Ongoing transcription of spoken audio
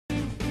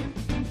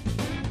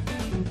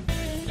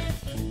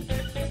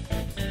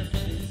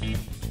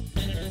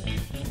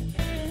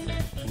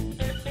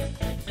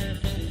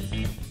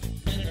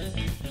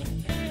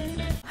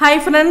Hi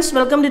friends,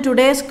 welcome to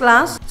today's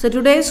class. So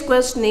today's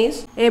question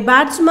is, a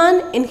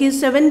batsman in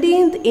his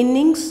 17th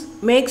innings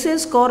makes a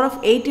score of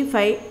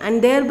 85 and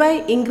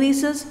thereby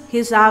increases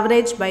his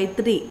average by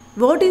 3.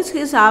 What is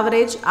his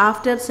average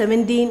after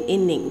 17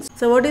 innings?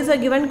 So what is the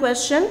given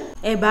question?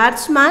 A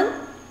batsman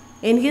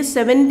in his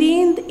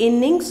 17th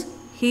innings,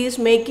 he is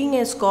making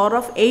a score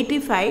of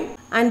 85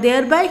 and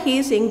thereby he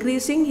is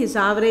increasing his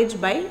average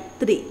by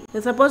 3. So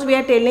suppose we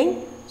are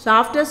telling, so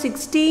after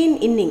 16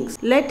 innings,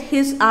 let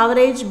his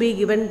average be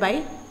given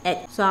by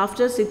x. So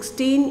after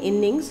 16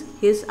 innings,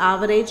 his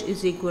average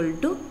is equal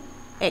to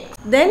x.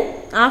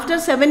 Then after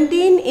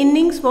 17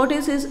 innings, what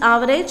is his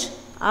average?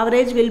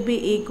 Average will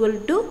be equal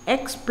to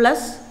x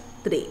plus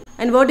 3.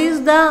 And what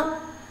is the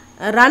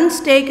runs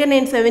taken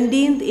in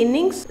 17th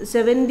innings?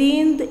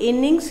 17th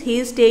innings, he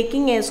is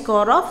taking a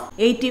score of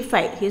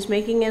 85. He is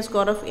making a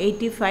score of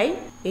 85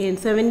 in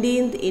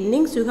 17th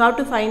innings. You have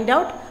to find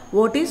out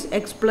what is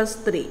x plus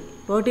 3.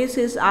 What is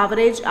his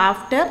average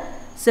after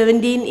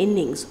 17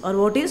 innings, or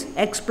what is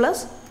x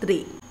plus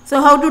 3.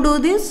 So how to do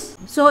this?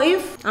 So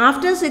if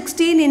after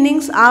 16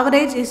 innings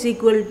average is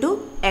equal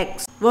to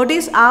x, what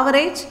is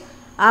average?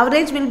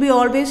 Average will be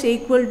always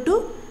equal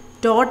to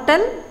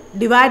total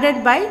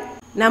divided by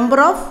number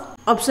of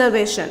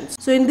observations.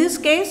 So in this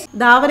case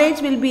the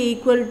average will be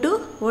equal to,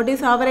 what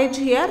is average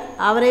here?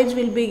 Average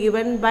will be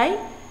given by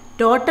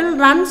total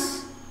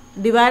runs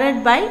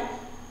divided by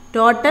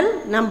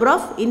total number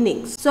of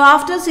innings. So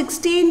after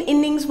 16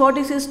 innings, what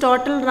is his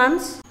total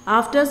runs?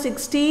 After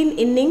 16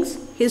 innings,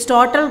 his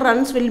total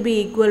runs will be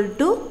equal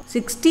to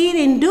 16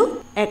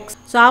 into x.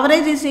 So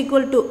average is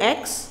equal to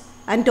x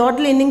and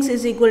total innings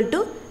is equal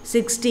to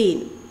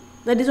 16.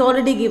 That is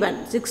already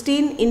given.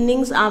 16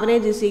 innings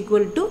average is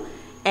equal to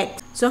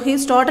x. So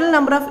his total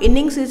number of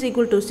innings is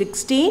equal to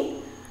 16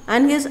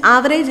 and his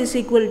average is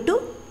equal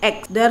to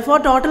x. Therefore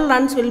total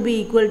runs will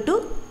be equal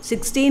to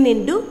 16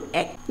 into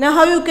x. Now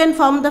how you can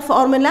form the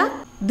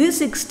formula?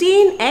 This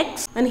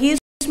 16x, and he is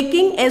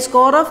making a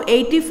score of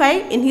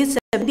 85 in his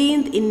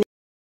 17th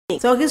inning.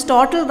 So his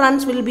total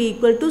runs will be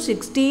equal to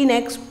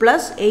 16x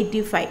plus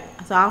 85.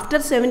 So after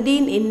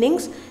 17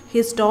 innings,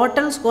 his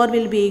total score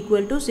will be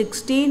equal to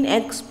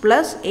 16x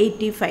plus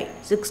 85.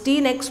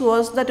 16x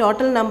was the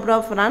total number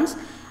of runs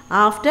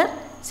after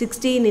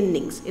 16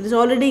 innings. It is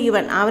already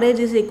given. Average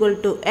is equal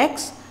to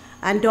x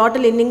and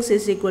total innings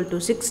is equal to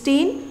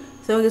 16.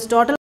 So his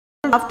total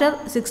after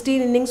 16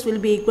 innings will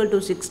be equal to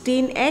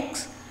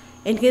 16x.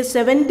 In his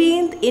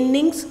 17th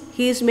innings,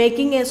 he is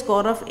making a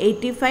score of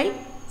 85.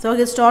 So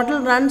his total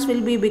runs will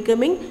be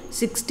becoming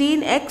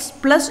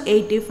 16x plus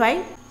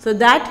 85. So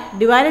that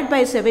divided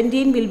by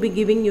 17 will be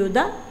giving you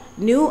the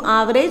new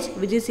average,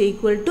 which is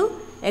equal to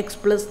x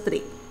plus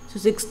 3. So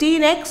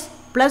 16x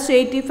plus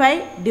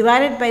 85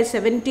 divided by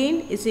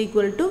 17 is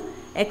equal to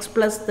x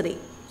plus 3.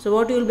 So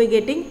what you will be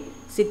getting?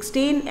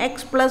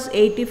 16x plus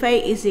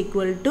 85 is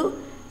equal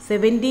to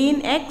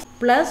 17x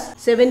plus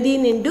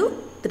 17 into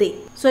 3.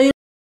 So you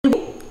will be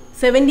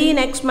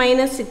 17x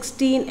minus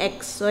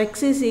 16x. So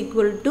x is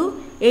equal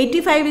to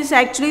 85 is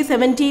actually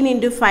 17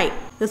 into 5.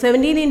 So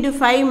 17 into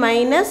 5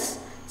 minus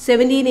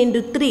 17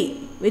 into 3,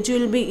 which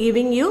will be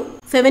giving you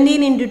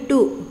 17 into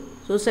 2.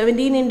 So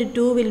 17 into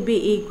 2 will be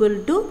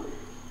equal to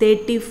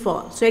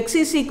 34. So x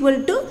is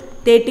equal to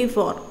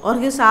 34, or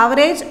his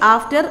average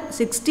after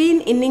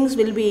 16 innings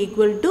will be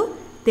equal to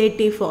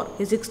 34.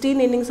 His 16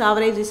 innings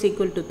average is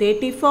equal to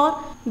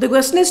 34. The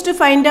question is to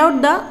find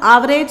out the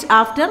average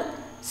after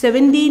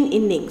 17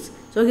 innings.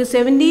 So his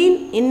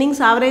 17 innings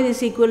average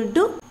is equal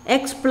to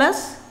x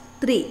plus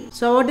 3.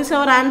 So what is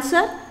our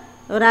answer?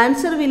 Our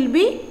answer will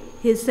be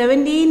his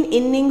 17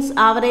 innings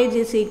average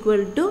is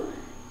equal to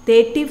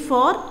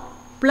 34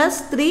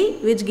 plus 3,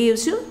 which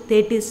gives you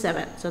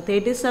 37. So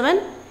 37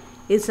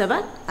 is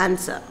our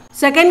answer.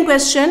 Second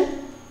question.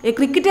 A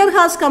cricketer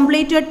has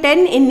completed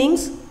 10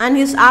 innings and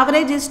his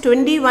average is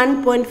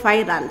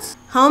 21.5 runs.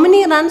 How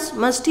many runs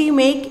must he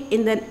make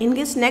in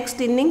his next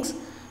innings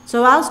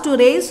so as to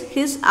raise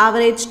his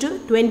average to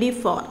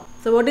 24?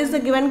 So what is the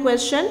given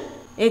question?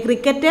 A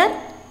cricketer,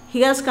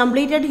 he has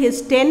completed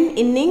his 10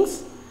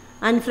 innings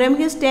and from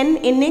his 10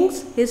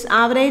 innings his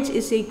average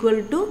is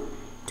equal to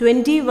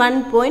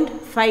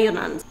 21.5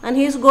 runs and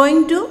he is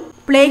going to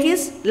play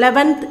his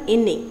 11th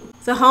inning.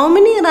 So how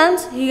many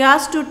runs he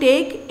has to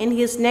take in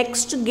his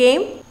next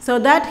game so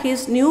that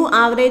his new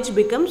average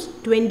becomes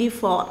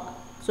 24.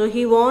 So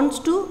he wants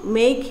to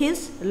make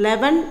his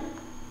 11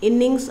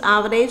 innings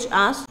average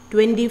as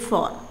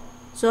 24.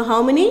 So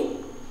how many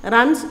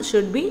runs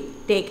should be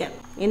taken?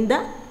 In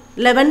the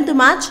 11th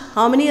match,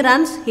 how many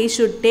runs he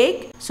should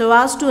take so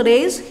as to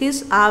raise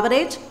his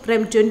average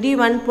from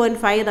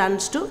 21.5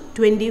 runs to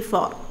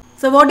 24.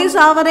 So what is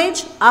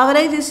average?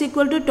 Average is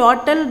equal to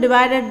total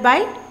divided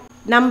by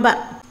number.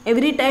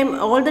 Every time,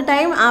 all the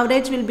time,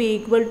 average will be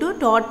equal to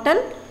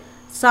total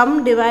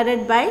sum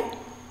divided by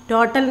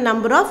total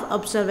number of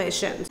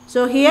observations.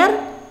 So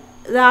here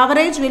the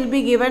average will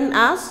be given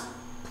as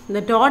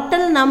the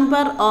total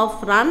number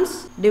of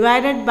runs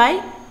divided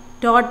by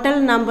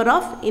total number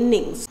of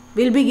innings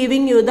will be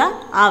giving you the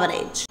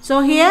average.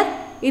 So here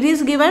it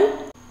is given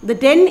the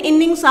 10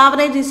 innings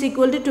average is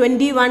equal to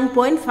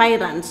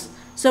 21.5 runs.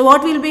 So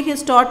what will be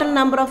his total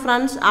number of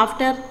runs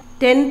after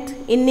 10th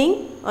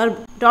inning, or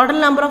total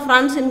number of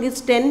runs in his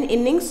 10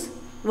 innings?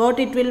 What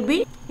it will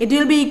be? It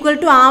will be equal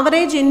to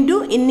average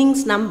into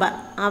innings number.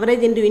 Average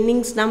into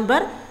innings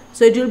number.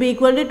 So it will be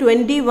equal to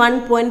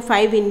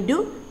 21.5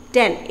 into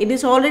 10. It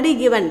is already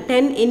given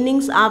 10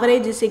 innings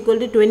average is equal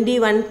to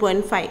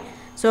 21.5.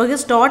 So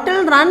his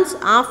total runs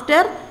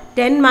after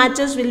 10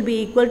 matches will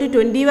be equal to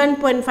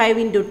 21.5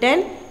 into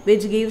 10,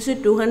 which gives you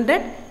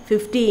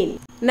 215.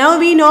 Now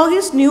we know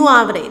his new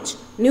average.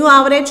 New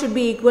average should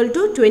be equal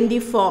to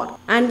 24,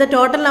 and the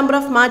total number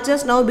of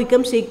matches now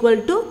becomes equal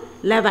to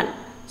 11.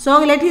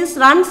 So let his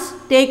runs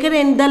taken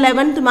in the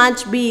 11th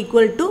match be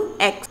equal to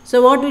x.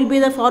 So what will be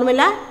the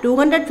formula?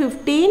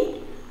 215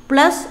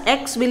 plus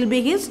x will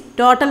be his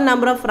total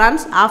number of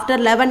runs after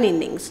 11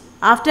 innings.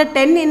 After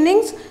 10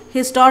 innings,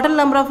 his total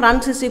number of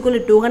runs is equal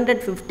to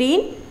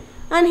 215,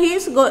 and he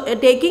is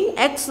taking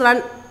x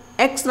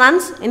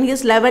runs in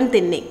his 11th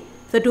inning.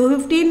 So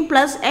 215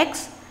 plus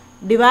x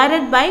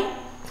divided by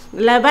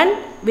 11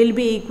 will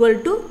be equal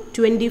to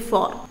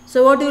 24.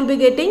 So what you will be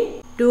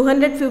getting?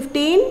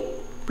 215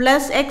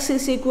 plus x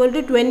is equal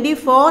to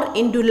 24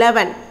 into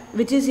 11,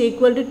 which is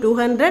equal to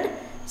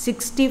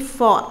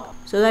 264.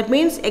 So that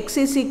means x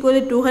is equal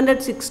to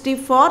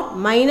 264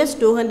 minus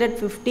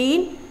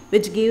 215,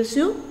 which gives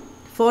you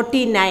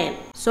 49.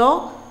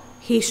 So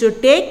he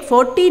should take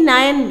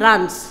 49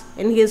 runs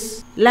in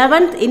his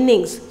 11th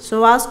innings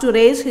so as to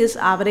raise his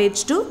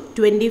average to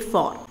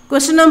 24.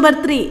 Question number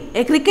 3.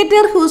 A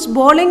cricketer whose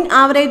bowling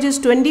average is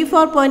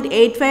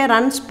 24.85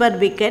 runs per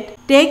wicket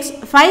takes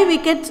 5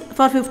 wickets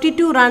for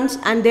 52 runs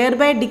and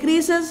thereby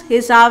decreases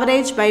his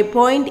average by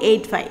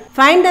 0.85.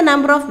 Find the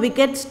number of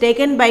wickets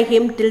taken by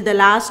him till the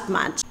last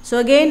match. So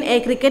again a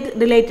cricket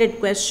related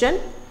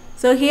question.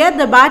 So here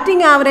the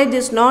batting average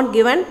is not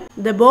given,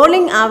 the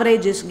bowling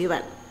average is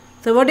given.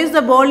 So what is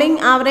the bowling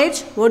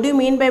average? What do you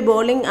mean by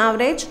bowling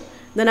average?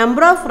 The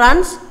number of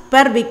runs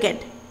per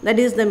wicket. That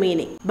is the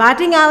meaning.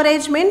 Batting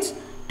average means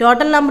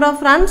total number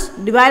of runs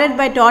divided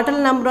by total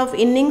number of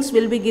innings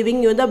will be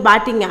giving you the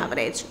batting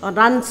average, or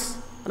runs.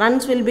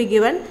 Runs will be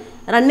given.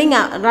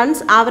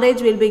 Runs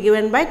average will be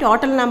given by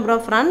total number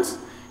of runs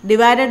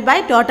divided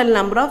by total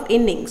number of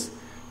innings.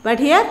 But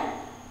here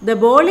the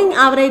bowling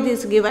average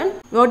is given.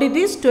 What it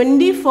is?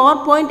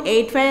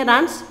 24.85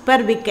 runs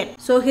per wicket.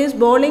 So his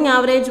bowling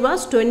average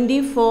was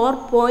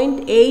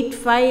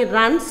 24.85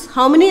 runs.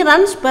 How many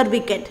runs per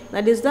wicket?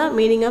 That is the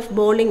meaning of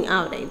bowling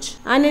average.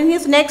 And in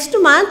his next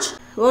match,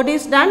 what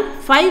is done?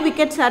 5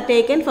 wickets are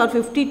taken for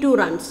 52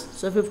 runs.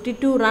 So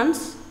 52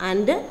 runs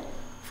and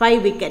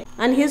 5 wickets.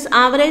 And his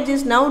average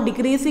is now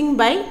decreasing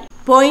by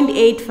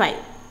 0.85.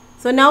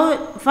 So now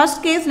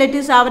first case, let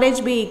his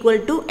average be equal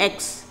to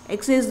x.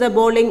 X is the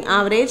bowling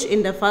average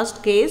in the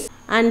first case,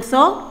 and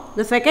so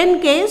the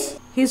second case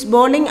his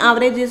bowling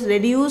average is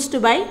reduced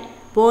by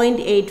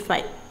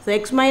 0.85. So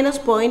x minus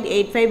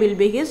 0.85 will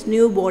be his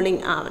new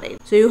bowling average.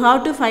 So you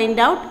have to find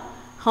out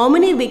how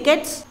many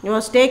wickets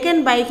was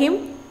taken by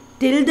him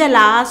till the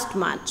last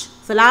match.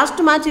 So last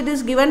match it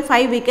is given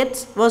 5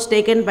 wickets was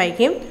taken by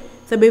him.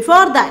 So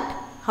before that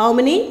how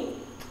many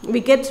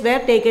wickets were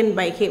taken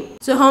by him?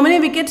 So how many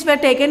wickets were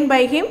taken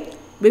by him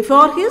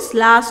before his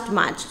last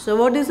match? So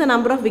what is the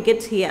number of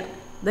wickets here?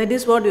 That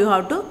is what you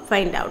have to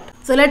find out.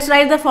 So let's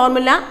write the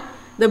formula.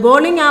 The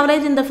bowling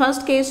average in the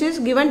first case is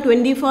given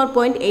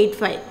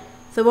 24.85.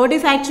 So what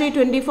is actually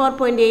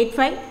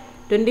 24.85?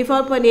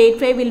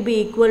 24.85 will be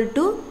equal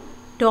to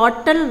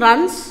total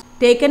runs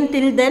taken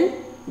till then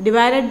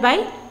divided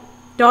by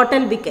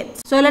total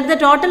wickets. So let the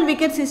total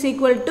wickets is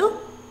equal to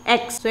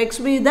x. So x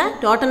will be the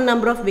total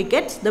number of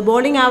wickets. The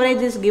bowling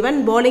average is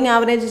given. Bowling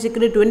average is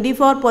equal to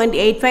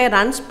 24.85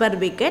 runs per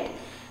wicket.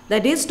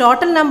 That is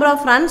total number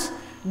of runs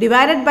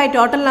divided by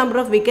total number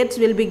of wickets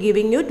will be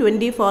giving you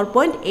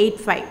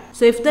 24.85.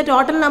 So if the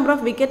total number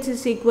of wickets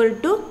is equal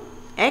to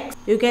x,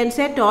 you can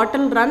say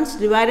total runs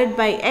divided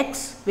by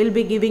x will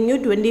be giving you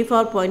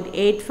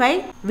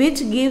 24.85,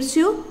 which gives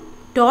you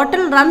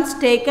total runs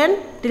taken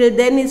till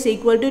then is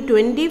equal to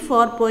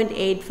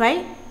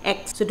 24.85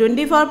 x. So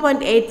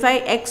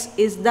 24.85 x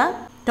is the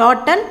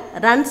total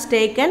runs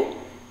taken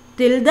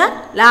till the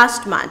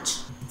last match.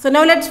 So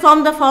now let's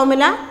form the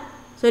formula.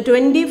 So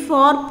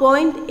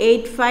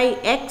 24.85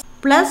 x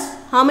plus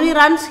how many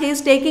runs he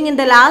is taking in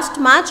the last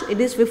match? It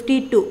is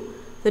 52.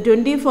 So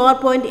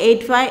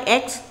 24.85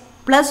 x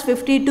plus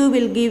 52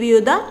 will give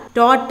you the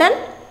total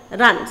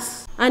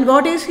runs. And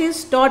what is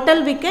his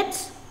total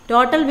wickets?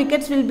 Total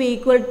wickets will be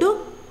equal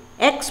to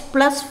x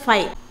plus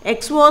 5.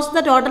 X was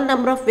the total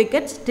number of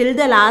wickets till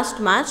the last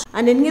match,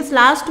 and in his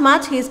last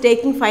match he is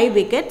taking 5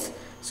 wickets.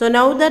 So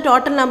now the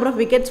total number of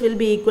wickets will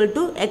be equal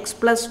to x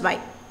plus 5.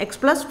 X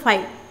plus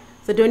 5.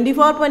 So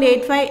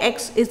 24.85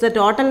 x is the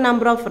total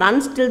number of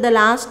runs till the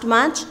last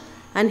match,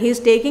 and he is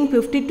taking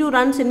 52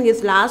 runs in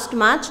his last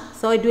match.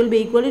 So it will be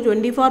equal to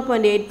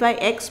 24.85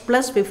 x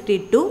plus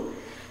 52.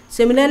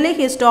 Similarly,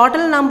 his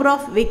total number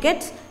of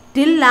wickets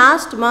till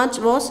last match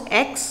was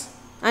x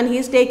and he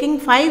is taking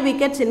 5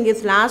 wickets in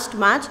his last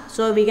match.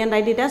 So we can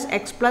write it as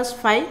x plus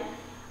 5.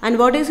 And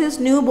what is his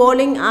new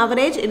bowling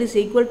average? It is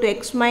equal to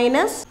x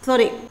minus,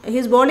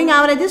 his bowling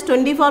average is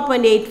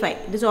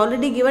 24.85. It is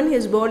already given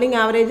his bowling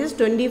average is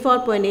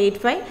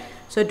 24.85.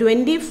 So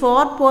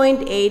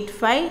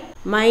 24.85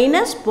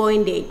 minus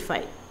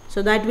 0.85.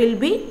 So that will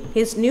be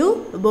his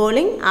new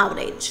bowling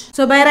average.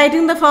 So by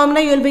writing the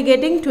formula, you will be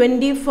getting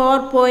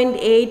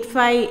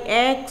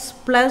 24.85x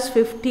plus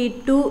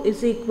 52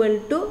 is equal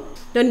to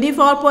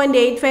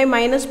 24.85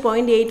 minus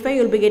 0.85.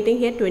 You will be getting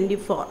here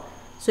 24.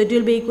 So it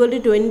will be equal to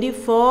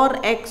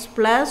 24x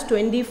plus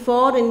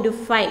 24 into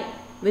 5,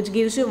 which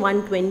gives you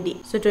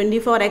 120. So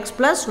 24x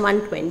plus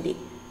 120.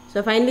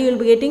 So finally you will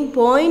be getting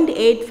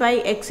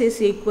 0.85x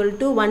is equal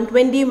to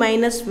 120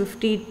 minus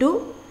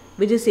 52,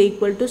 which is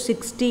equal to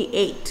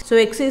 68. So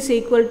x is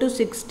equal to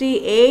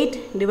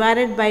 68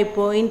 divided by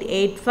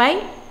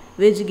 0.85,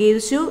 which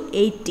gives you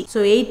 80.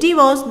 So 80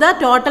 was the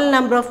total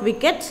number of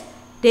wickets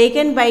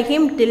taken by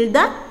him till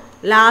the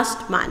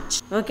last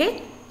match.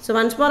 Okay. So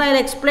once more I will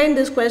explain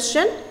this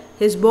question.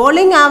 His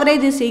bowling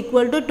average is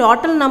equal to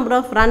total number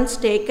of runs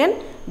taken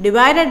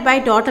divided by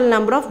total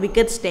number of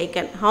wickets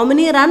taken. How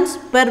many runs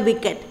per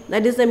wicket?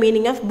 That is the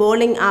meaning of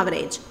bowling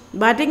average.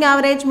 Batting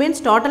average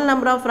means total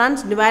number of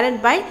runs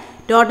divided by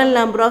total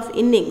number of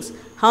innings.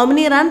 How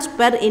many runs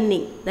per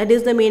inning? That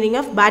is the meaning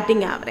of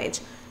batting average.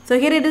 So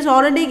here it is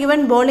already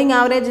given bowling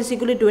average is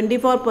equal to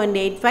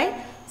 24.85.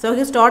 So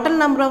his total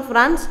number of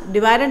runs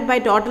divided by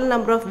total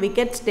number of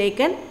wickets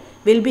taken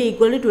will be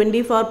equal to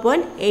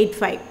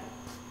 24.85.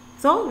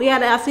 So we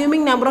are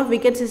assuming number of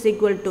wickets is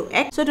equal to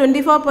x. So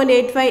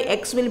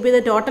 24.85x will be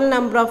the total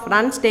number of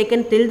runs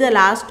taken till the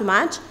last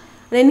match.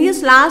 And in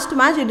his last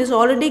match, it is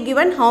already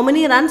given how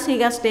many runs he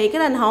has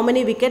taken and how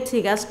many wickets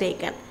he has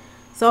taken.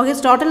 So his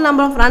total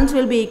number of runs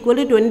will be equal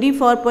to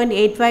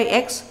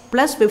 24.85x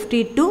plus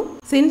 52.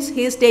 Since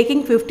he is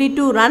taking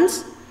 52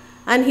 runs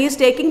and he is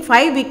taking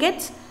 5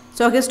 wickets,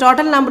 so his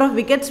total number of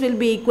wickets will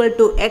be equal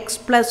to x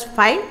plus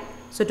 5.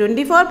 So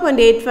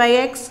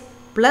 24.85x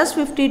plus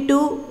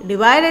 52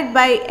 divided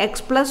by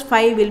x plus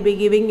 5 will be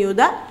giving you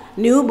the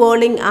new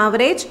bowling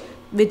average,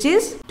 which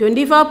is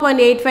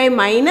 24.85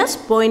 minus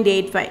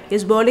 0.85.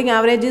 His bowling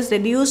average is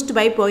reduced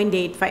by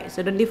 0.85.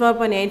 So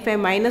 24.85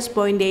 minus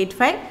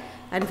 0.85,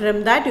 and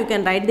from that you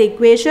can write the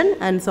equation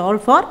and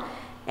solve for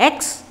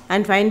x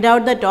and find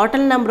out the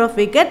total number of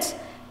wickets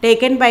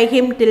taken by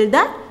him till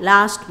the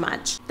last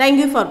match. Thank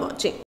you for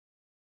watching.